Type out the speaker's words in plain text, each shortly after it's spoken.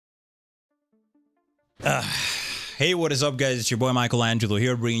Hey, what is up, guys? It's your boy Michelangelo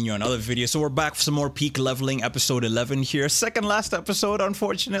here, bringing you another video. So we're back for some more Peak Leveling episode 11 here. Second last episode,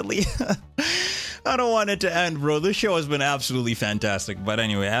 unfortunately. I don't want it to end, bro. This show has been absolutely fantastic. But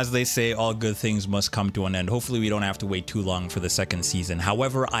anyway, as they say, all good things must come to an end. Hopefully we don't have to wait too long for the second season.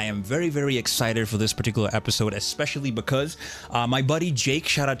 However, I am very, very excited for this particular episode, especially because my buddy Jake,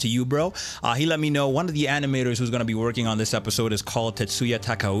 shout out to you, bro. He let me know one of the animators who's going to be working on this episode is called Tetsuya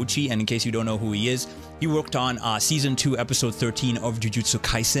Takauchi. And in case you don't know who he is, he worked on Season 2, Episode 13 of Jujutsu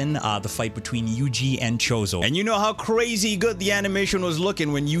Kaisen, the fight between Yuji and Chozo. And you know how crazy good the animation was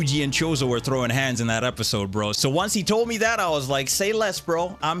looking when Yuji and Chozo were throwing hands in that episode, bro. So once he told me that, I was like, say less,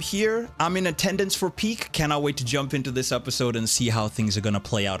 bro. I'm here. I'm in attendance for Peak. Cannot wait to jump into this episode and see how things are going to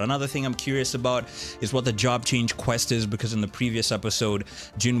play out. Another thing I'm curious about is what the job change quest is, because in the previous episode,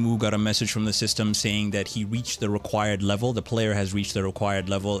 Jinwoo got a message from the system saying that he reached the required level. The player has reached the required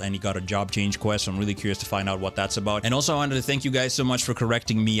level and he got a job change quest. So I'm really curious to find out what that's about. And also I wanted to thank you guys so much for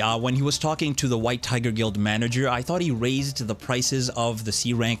correcting me. When he was talking to the White Tiger Guild manager, I thought he raised the prices of the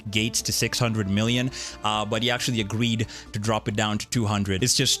C rank gates to 600 million, but he actually agreed to drop it down to 200.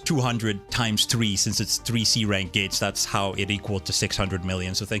 It's just 200 times 3 since it's 3 C rank gates. That's how it equaled to 600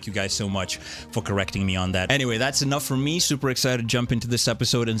 million. So thank you guys so much for correcting me on that. Anyway, that's enough for me. Super excited to jump into this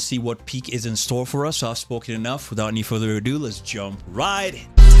episode and see what Peak is in store for us. So I've spoken enough. Without any further ado, let's jump right in.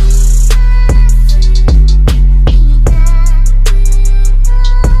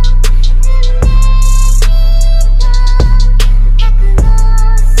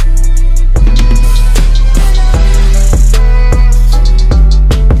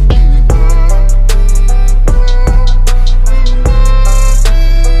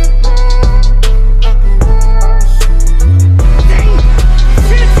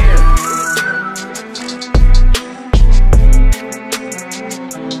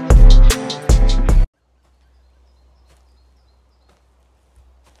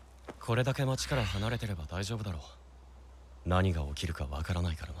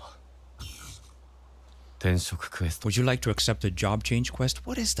 Would you like to accept a job change quest?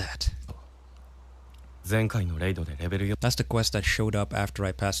 What is that? That's the quest that showed up after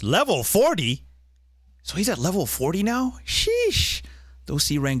I passed level 40? So he's at level 40 now? Sheesh! Those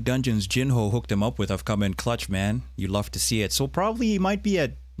C-rank dungeons Jinho hooked him up with have come in clutch, man. You love to see it. So probably he might be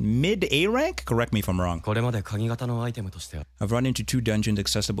at mid A rank? Correct me if I'm wrong. I've run into 2 dungeons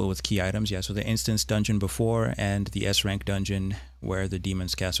accessible with key items. Yeah, so the instance dungeon before and the S rank dungeon where the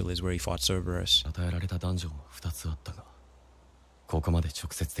demon's castle is, where he fought Cerberus. Or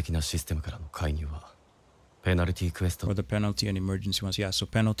the penalty and emergency ones. Yeah, so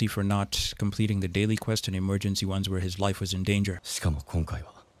penalty for not completing the daily quest and emergency ones where his life was in danger.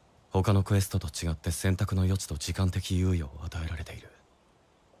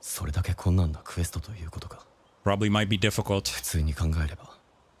 Probably might be difficult,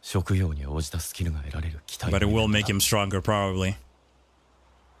 but it will make him stronger, probably.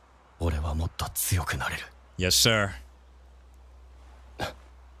 Yes, sir.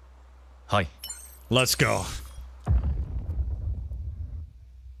 Hi. Let's go.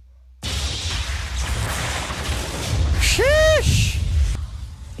 Sheesh!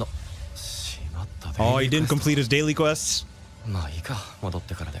 Oh, he didn't complete his daily quests?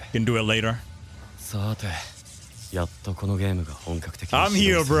 Can do it later. I'm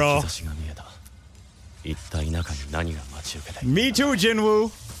here, bro. Me too,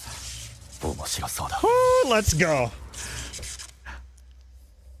 Jinwoo. Woo, let's go.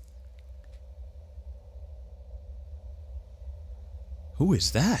 Who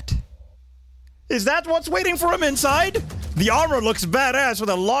is that? Is that what's waiting for him inside? The armor looks badass with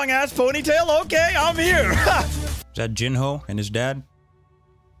a long-ass ponytail. Okay, I'm here. Is that Jinho and his dad?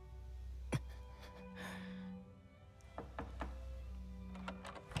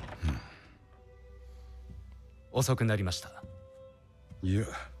 Oh,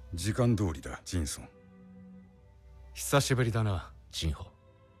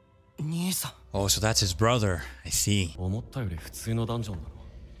 so that's his brother. I see.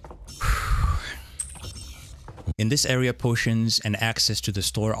 In this area, potions and access to the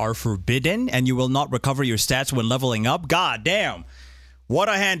store are forbidden, and you will not recover your stats when leveling up. God damn. What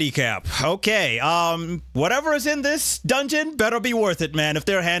a handicap. Okay, whatever is in this dungeon better be worth it, man, if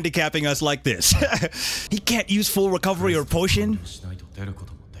they're handicapping us like this. He can't use full recovery or potion.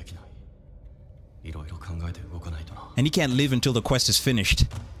 And he can't live until the quest is finished.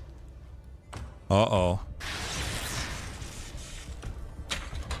 Uh-oh.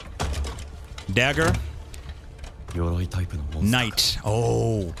 Dagger. Knight.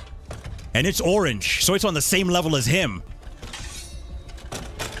 Oh. And it's orange, so it's on the same level as him.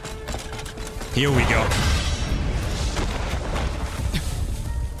 Here we go.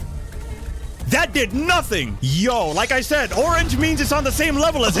 That did nothing! Yo, like I said, orange means it's on the same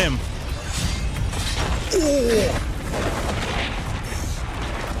level as him. Oh.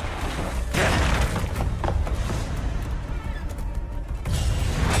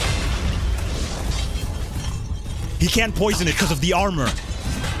 He can't poison it because of the armor.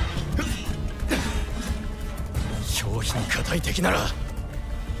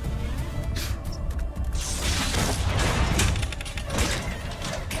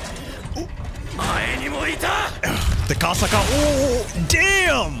 The Kasaka. Oh,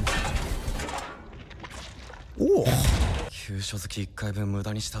 damn! Oh.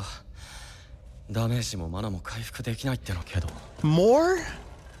 More?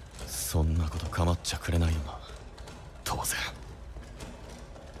 そんなこと構っちゃくれないよな。当然。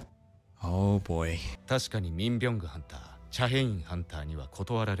Oh boy. 確かにミンビョングハンター、チャヘインハンターには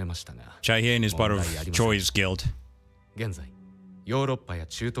断られましたが。Chahien is part of Choi's guild. 現在、ヨーロッパや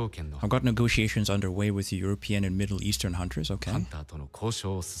中東圏の I've got negotiations underway with the European and Middle Eastern hunters, okay. ハンターとの交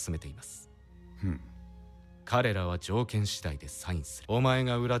渉を進めています。彼らは条件次第でサインする。お前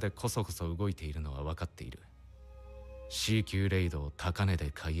が裏でこそこそ動いているのは分かっている。C 級レイドを高値で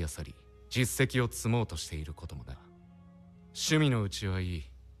買い漁り、実績を積もうとしていることもな。趣味のうちはいい。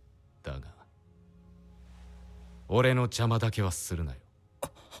だが、俺の邪魔だけはするなよ。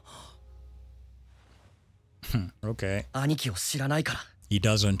Okay. 兄貴を知らないから。He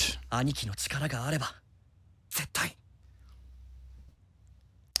doesn't. 兄貴の力があれば絶対。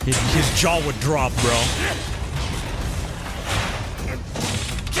His jaw would drop, bro.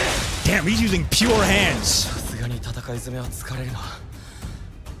 Damn, he's using pure hands. さすがに戦い詰めは疲れるな。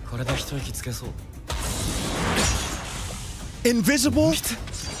これで一息つけそう。Invisible?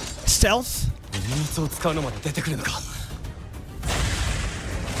 Stealth? 秘密を使うのまで出てくるのか。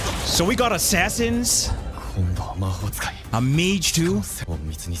So we got assassins? 今度は魔法使い。A mage too? 隠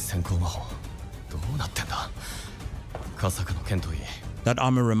密に先行魔法。どうなってんだ。カサカの剣といい。That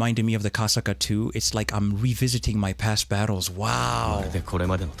armor reminded me of the Kasaka too. It's like I'm revisiting my past battles. Wow. まるでこれ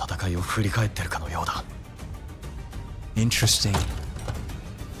までの戦いを振り返ってるかのようだ。Interesting.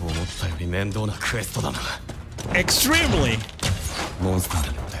 思ったより面倒なクエストだな。Extremely. モンスター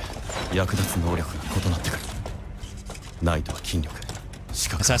によって役立つ能力が異なってくる。ナイトは筋力。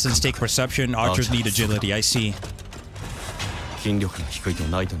Assassins take perception, archers need agility. I see. 筋力が低いと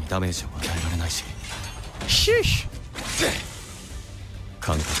ナイトにダメージを与えられないし。Sheesh.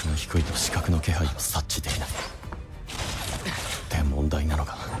 感覚が低いと視覚の気配を察知できない。で問題なの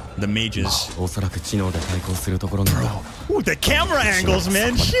が The mages. おそらく知能で対抗するところなんだろう。Ooh, the camera angles,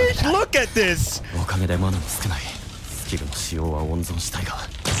 man. Sheesh, look at this. おかげでマナも少ない。スキルの使用は温存したいが。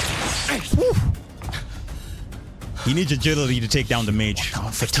He needs agility to take down the mage.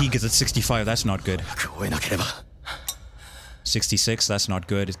 Fatigue is at 65. That's not good. 追えなければ。66. That's not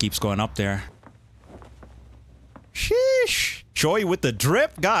good. It keeps going up there. Sheesh. Choi with the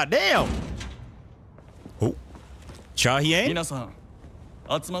drip. God damn. Oh. Chahien? 皆さん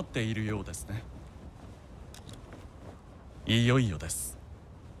集まっているようですね。いよいよです。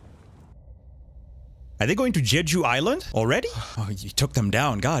 Are they going to Jeju Island already? Oh, you took them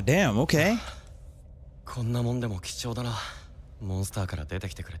down. God damn. Okay. こんなもんでも貴重だな。モンスターから出て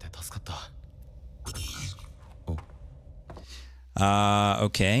きてくれて助かった。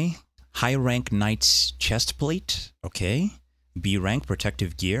Okay. High rank knight's chest plate. Okay. B rank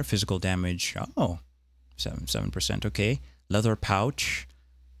protective gear, physical damage. Oh, 7%. Okay. Leather pouch,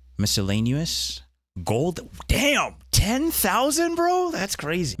 miscellaneous, gold. Damn, 10,000, bro. That's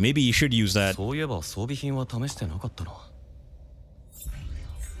crazy. Maybe you should use that. そういえば装備品は試してなかったな。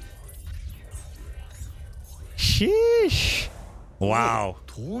Sheesh. Wow.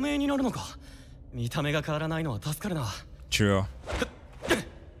 透明になるのか。見た目が変わらないのは助かるな。True.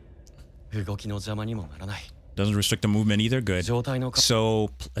 動きの邪魔にもならない。 Doesn't restrict the movement either. Good. 状態の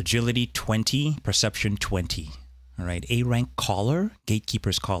So agility 20, perception 20. All right. A rank collar,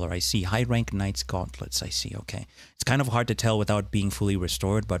 gatekeeper's collar. I see. High rank knight's gauntlets. I see. Okay. It's kind of hard to tell without being fully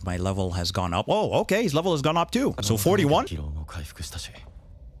restored, but my level has gone up. Oh, okay. His level has gone up too. So 41. 疲労も回復したし。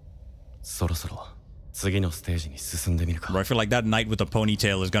そろそろ次のステージに進んでみるか。 Bro, I feel like that knight with the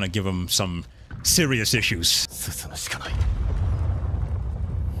ponytail is gonna give him some serious issues. 進むしかない。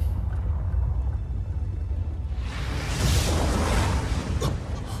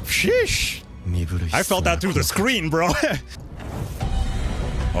 Sheesh. I felt that through the screen, bro.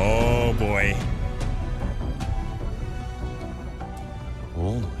 Oh boy.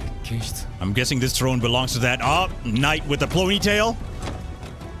 I'm guessing this throne belongs to that knight with the ponytail.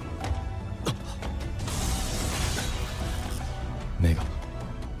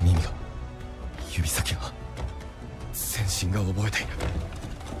 身が覚えている。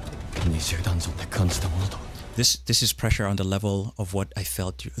20ダンジョンで感じたものと This is pressure on the level of what I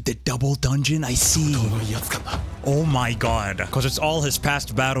felt. The double dungeon, I see. 同の威圧感だ。 Oh my god. Because it's all his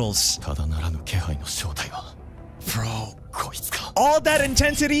past battles. ただならぬ気配の正体は Bro. こいつか。 All that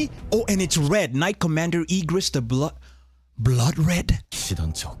intensity? Oh, and it's red. Knight Commander Igris, the blood red? 騎士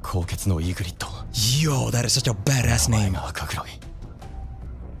団長高潔のイーグリッド。 Yo, that is such a badass 名前 name. が赤黒い。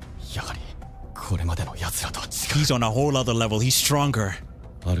やはりこれまでの奴らとは違う。 He's on a whole other level. He's stronger.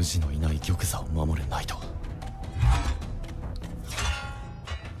 主のいない玉座を守れないと。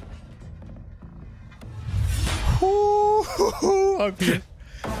 Okay.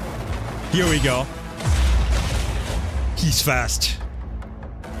 Here we go. He's fast.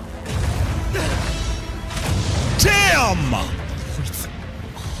 Damn!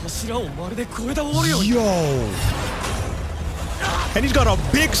 柱をまるで越えたおるよ。 Yo! And he's got a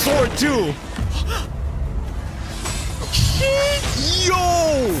big sword too! Yo!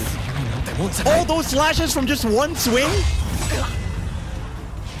 All those slashes from just one swing?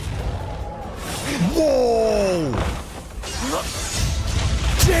 Whoa!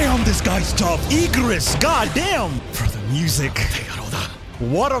 Damn, this guy's tough. Igris, goddamn! For the music.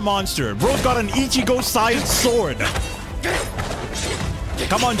 What a monster. Bro's got an Ichigo-sized sword.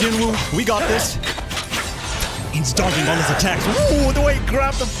 Come on, Jinwoo. We got this. He's dodging all his attacks. Ooh, the way he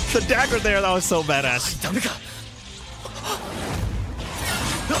grabbed the dagger there, that was so badass.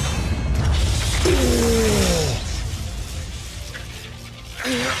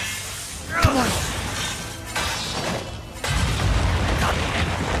 Come on.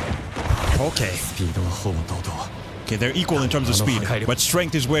 Okay. スピードはほぼ同等。 Okay, they're equal in terms of speed, but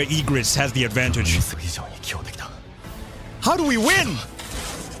strength is where Igris has the advantage. ミス以上に強敵だ。 How do we win?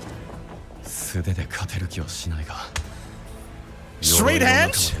 素手で勝てる気はしないが。 Straight 鎧の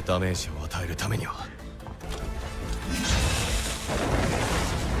hands? 中までダメージを与えるためには。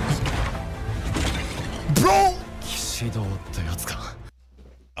 Bro! 騎士道ってやつか。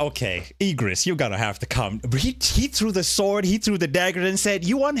 Okay, Igris, you gotta have to come. He threw the sword, he threw the dagger and said,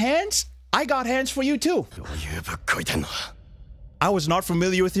 "You want hands? I got hands for you too." どういうぶっこいてんの。 I was not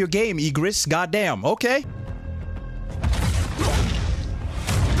familiar with your game, Igris. Goddamn. Okay.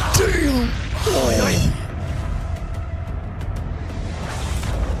 Damn.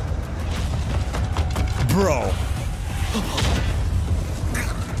 Bro.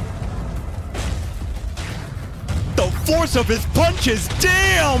 The force of his punches.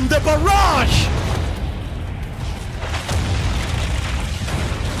 Damn, the barrage.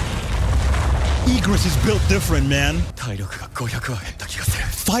 Igris is built different, man. 体力が500は減った気がする。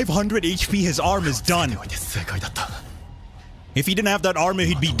 500 HP, his arm is done. おいて正解だった。 If he didn't have that armor,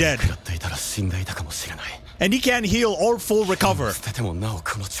 he'd be dead. 食らっていたら死んでいたかもしれない。 And he can't heal or full recover. 捨ててもなお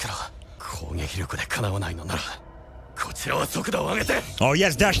この力。攻撃力でかなわないのなら、こちらは速度を上げて。 Oh,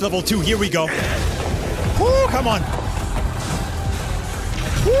 yes, dash level 2. Here we go. Woo, come on.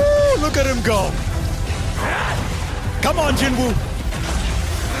 Woo, look at him go. Come on, Jinwoo.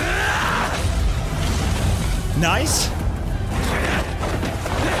 Nice.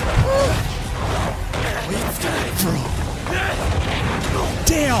 Bro.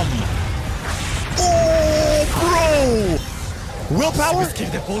 Damn. Oh, bro. Willpower? スキ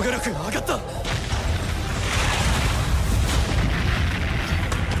ルで防御力が上がった。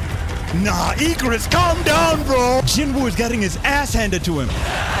 Nah, Igris, calm down, bro. Jinwoo is getting his ass handed to him.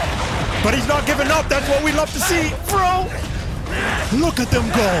 But he's not giving up. That's what we love to see, bro. Look at them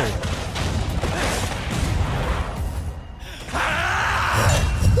go.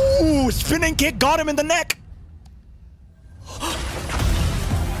 Ooh, spinning kick got him in the neck.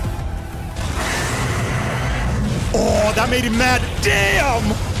 Oh, that made him mad. Damn!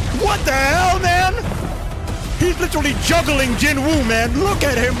 What the hell, man? He's literally juggling Jinwoo, man. Look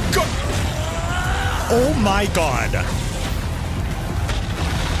at him go. Oh my god.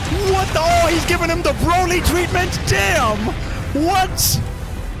 What the? Oh, he's giving him the Broly treatment. Damn! What?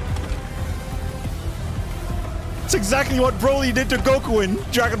 It's exactly what Broly did to Goku in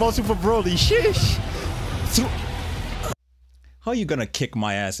Dragon Ball Super Broly. Sheesh. How you gonna kick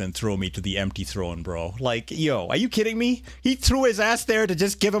my ass and throw me to the empty throne, bro? Like, yo, are you kidding me? He threw his ass there to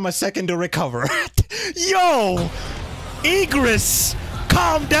just give him a second to recover. Yo! Igris!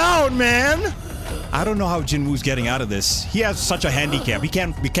 Calm down, man! I don't know how Jinwoo's getting out of this. He has such a handicap. We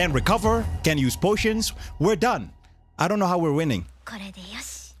can't recover, can't use potions. We're done. I don't know how we're winning. これでよ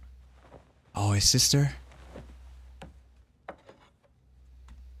し。 Oh, his sister?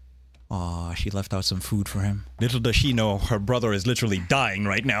 Aw, she left out some food for him. Little does she know, her brother is literally dying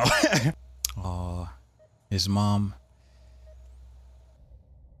right now. Aw, his mom.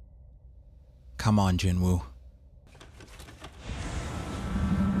 Come on, Jinwoo.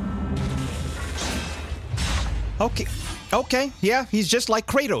 Okay. Okay. Yeah, he's just like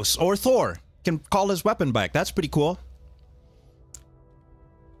Kratos or Thor. Can call his weapon back. That's pretty cool.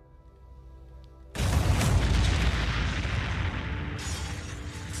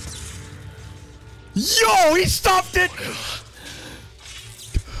 Yo, he stopped it!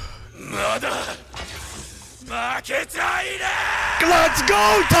 Let's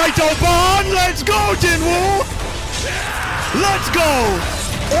go, Taito-ban! Let's go, Jinwoo! Let's go!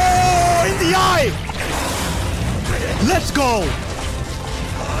 Oh, in the eye! Let's go!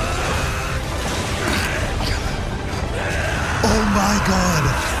 Oh my god!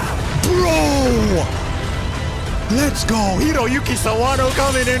 Bro! Let's go! Hiroyuki Sawano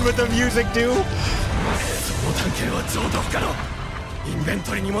coming in with the music too!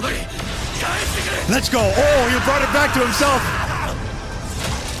 Let's go! Oh, he brought it back to himself!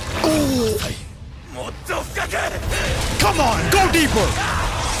 Oh! Come on! Go deeper!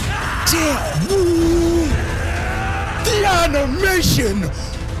 Damn! Woo. The animation!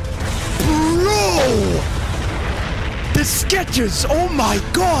 Bro! The sketches! Oh my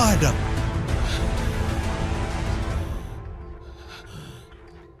god!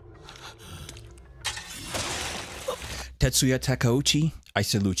 Tetsuya Takeuchi, I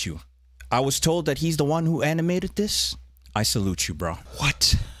salute you. I was told that he's the one who animated this. I salute you, bro.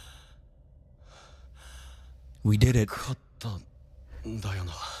 What? We did it.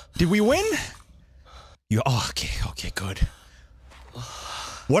 Did we win? You okay, good.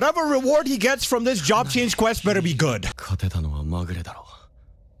 Whatever reward he gets from this job change quest better be good. It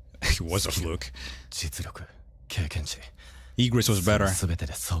was a fluke. Igris was better.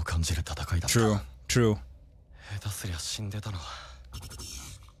 True.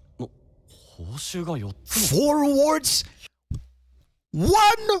 4 rewards?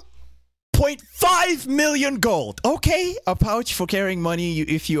 1.5 million gold. Okay, a pouch for carrying money.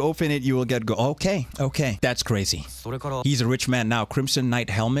 If you open it, you will get gold. Okay. That's crazy. He's a rich man now. Crimson Knight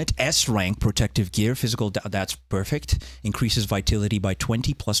helmet, S rank, protective gear, physical. That's perfect. Increases vitality by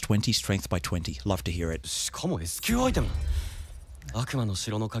 20, plus 20, strength by 20. Love to hear it. しかも S 級アイテム。悪魔の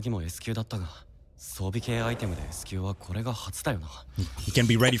城の鍵も S 級だったが、装備系アイテムで S 級はこれが初だよな。You can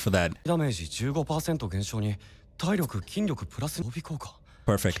be ready for that. ダメージ 15% 減少に体力筋力プラス装備効果。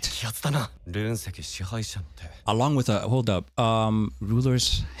 Perfect. 気圧だな。ルーン石支配者の手。 Along with a hold up,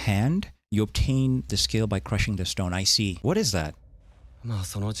 ruler's hand. You obtain the skill by crushing the stone. I see. What is that? まあ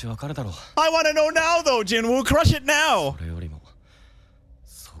そのうちわかるだろう。 I want to know now, though, Jinwoo. Crush it now. これよりも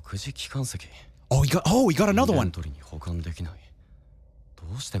即時機関石。 Oh, we got another インベ one. ントリに保管できない。ど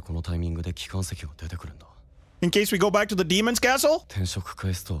うしてこのタイミングで機関石が出てくるんだ。 In case we go back to the demon's castle? 転職ク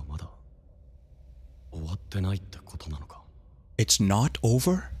エストはまだ終わってないってことなのか。 It's not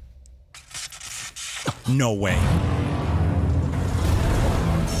over? No way.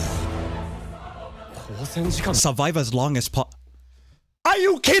 交戦時間。 Survive as long as Are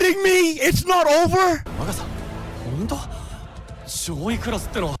you kidding me? It's not over? マガさん、本当？上位クラスっ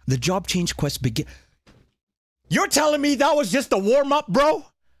てのは。 The job change quest begin. You're telling me that was just the warm-up, bro?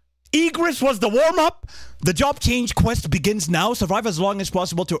 Igris was the warm-up? The job change quest begins now. Survive as long as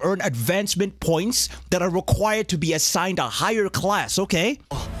possible to earn advancement points that are required to be assigned a higher class, okay?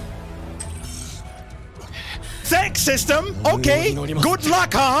 Thanks, system! Okay, good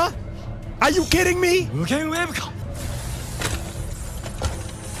luck, huh? Are you kidding me? 無限ウェーブか。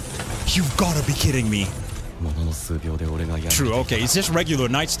 You've gotta be kidding me. ものの数秒で俺がやる。 True, okay, it's just regular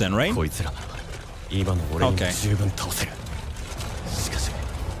knights then, right? こいつらなら今の俺に十分倒せる。しかし、こ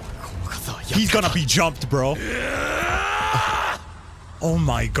の数はやっ He's gonna be jumped, bro. Oh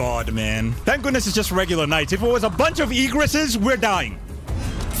my god, man. Thank goodness it's just regular knights. If it was a bunch of egresses, we're dying.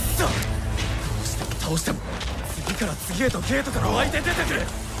 どうしても倒しても次から次へとゲートから湧いて出てくる。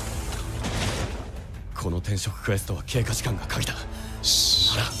この転職クエストは経過時間が鍵だ。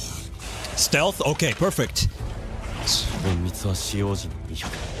 Stealth? Okay, perfect. 隠密は使用時に200。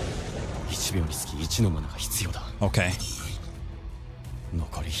1秒につき1のマナが必要だ。 Okay.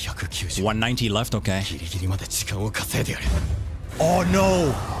 残り190。 190 left, okay. ギリギリまで時間を稼いでやる。 Oh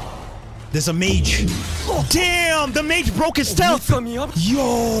no! There's a mage. Damn! The mage broke his stealth!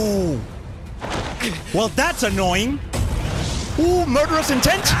 Yo! Well, that's annoying. Ooh, murderous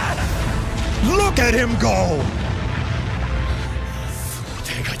intent? Look at him go!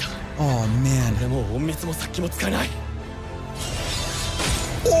 Oh man. でも隠密も殺気も使えない。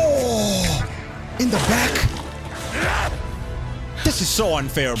 Oh! In the back? This is so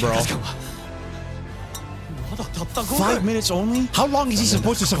unfair, bro. まだたった5 5 minutes only? How long is he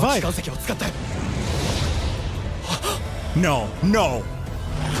supposed to survive? 機関石を使って。 No, no.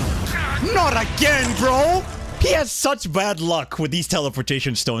 Not again, bro! He has such bad luck with these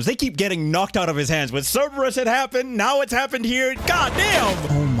teleportation stones. They keep getting knocked out of his hands. With Cerberus it happened, now it's happened here. God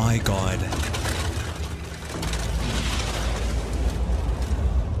damn! Oh my god.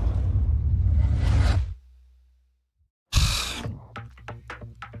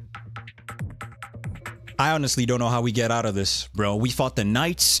 I honestly don't know how we get out of this, bro. We fought the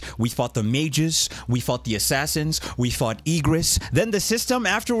knights, we fought the mages, we fought the assassins, we fought Egress. Then the system,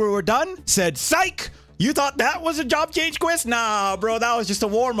 after we were done, said, psych! You thought that was a job change quest? Nah, bro, that was just a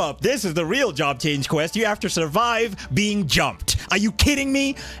warm-up. This is the real job change quest. You have to survive being jumped. Are you kidding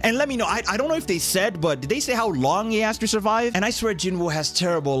me? And let me know, I don't know if they said, but did they say how long he has to survive? And I swear Jinwoo has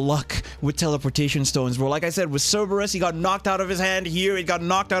terrible luck with teleportation stones, bro. Like I said, with Cerberus, he got knocked out of his hand. Here, he got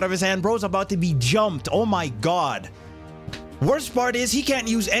knocked out of his hand. Bro's about to be jumped. Oh my god. Worst part is he can't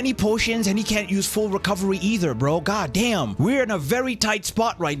use any potions and he can't use full recovery either, bro. God damn. We're in a very tight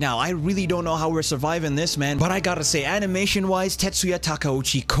spot right now. I really don't know how we're surviving this, man. But I gotta say, animation-wise, Tetsuya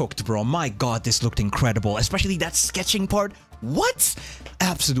Takauchi cooked, bro. My god, this looked incredible. Especially that sketching part. What?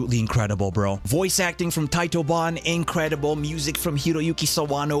 Absolutely incredible, bro. Voice acting from Taito Ban, incredible. Music from Hiroyuki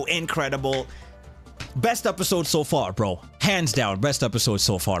Sawano, incredible. Best episode so far, bro. Hands down, best episode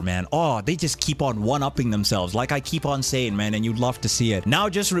so far, man. Oh, they just keep on one-upping themselves, like I keep on saying, man, and you'd love to see it. Now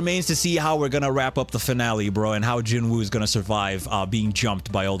just remains to see how we're gonna wrap up the finale, bro, and how Jinwoo is gonna survive being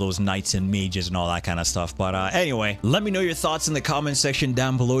jumped by all those knights and mages and all that kind of stuff. But anyway, let me know your thoughts in the comment section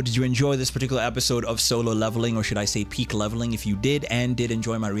down below. Did you enjoy this particular episode of Solo Leveling, or should I say Peak Leveling? If you did and did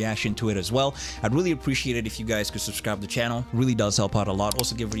enjoy my reaction to it as well, I'd really appreciate it if you guys could subscribe to the channel. Really does help out a lot.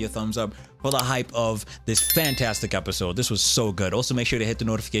 Also give it a thumbs up for the hype of this fantastic episode. This was so good. Also make sure to hit the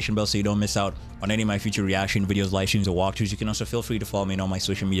notification bell so you don't miss out on any of my future reaction videos, live streams, or walkthroughs. You can also feel free to follow me on all my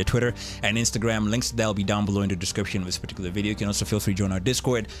social media, Twitter and Instagram. Links to that will be down below in the description of this particular video. You can also feel free to join our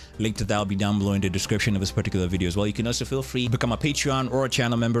Discord. Link to that will be down below in the description of this particular video as well. You can also feel free to become a Patreon or a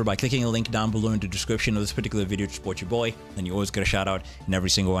channel member by clicking a link down below in the description of this particular video to support your boy. And you always get a shout out in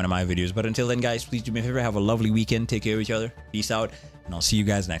every single one of my videos. But until then, guys, please do me a favor, have a lovely weekend. Take care of each other. Peace out, and I'll see you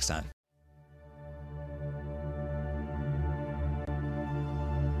guys next time.